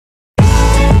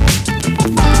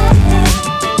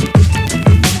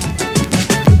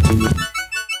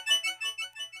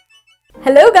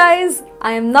Hello guys,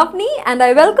 I am Navni and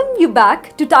I welcome you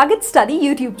back to Target Study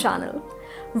YouTube channel.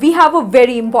 We have a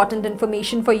very important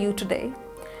information for you today.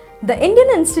 The Indian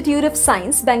Institute of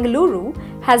Science, Bengaluru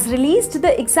has released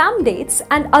the exam dates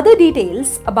and other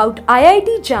details about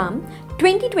IIT JAM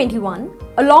 2021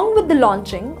 along with the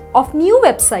launching of new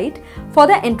website for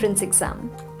the entrance exam.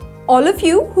 All of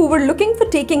you who were looking for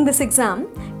taking this exam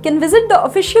can visit the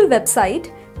official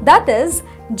website, that is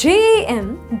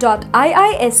jam.iisc.ac.in,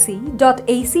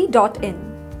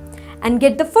 and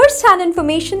get the first-hand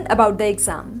information about the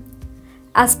exam.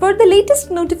 As per the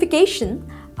latest notification,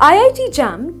 IIT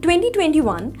JAM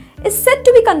 2021 is set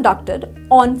to be conducted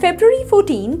on February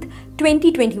 14th,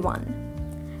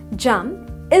 2021. JAM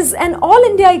is an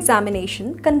all-India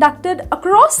examination conducted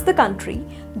across the country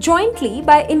jointly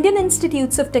by Indian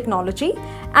Institutes of Technology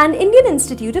and Indian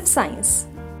Institute of Science.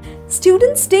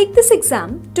 Students take this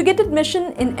exam to get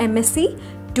admission in MSc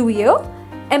 2-year,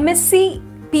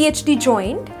 MSc-PhD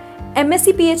Joint,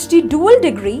 MSc-PhD Dual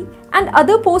Degree and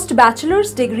other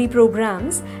Post-Bachelor's degree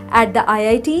programs at the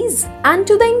IITs and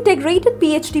to the integrated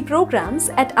PhD programs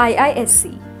at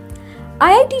IISc.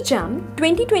 IIT JAM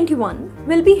 2021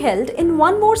 will be held in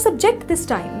one more subject this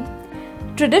time.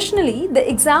 Traditionally, the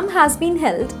exam has been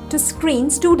held to screen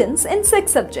students in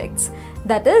 6 subjects,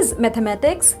 that is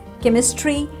mathematics,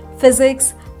 chemistry,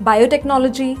 physics,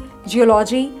 biotechnology,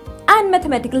 geology and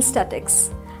mathematical statics.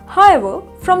 However,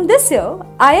 from this year,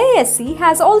 IISc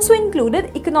has also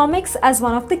included economics as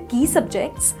one of the key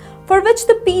subjects for which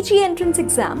the PG entrance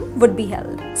exam would be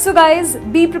held. So guys,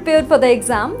 be prepared for the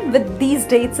exam with these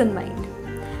dates in mind.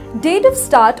 Date of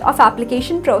start of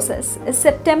application process is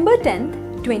September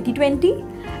 10th, 2020.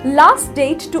 Last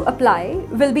date to apply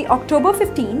will be October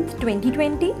 15th,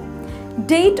 2020.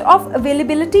 Date of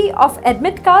availability of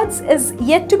admit cards is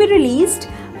yet to be released,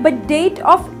 but date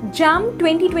of JAM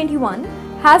 2021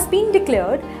 has been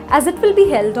declared as it will be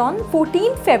held on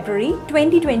 14th February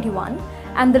 2021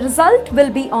 and the result will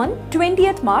be on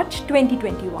 20th March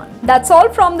 2021. That's all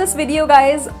from this video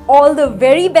guys. All the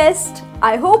very best.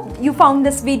 I hope you found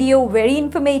this video very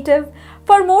informative.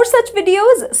 For more such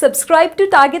videos, subscribe to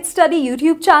Target Study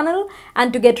YouTube channel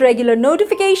and to get regular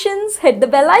notifications, hit the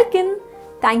bell icon.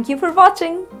 Thank you for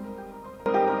watching.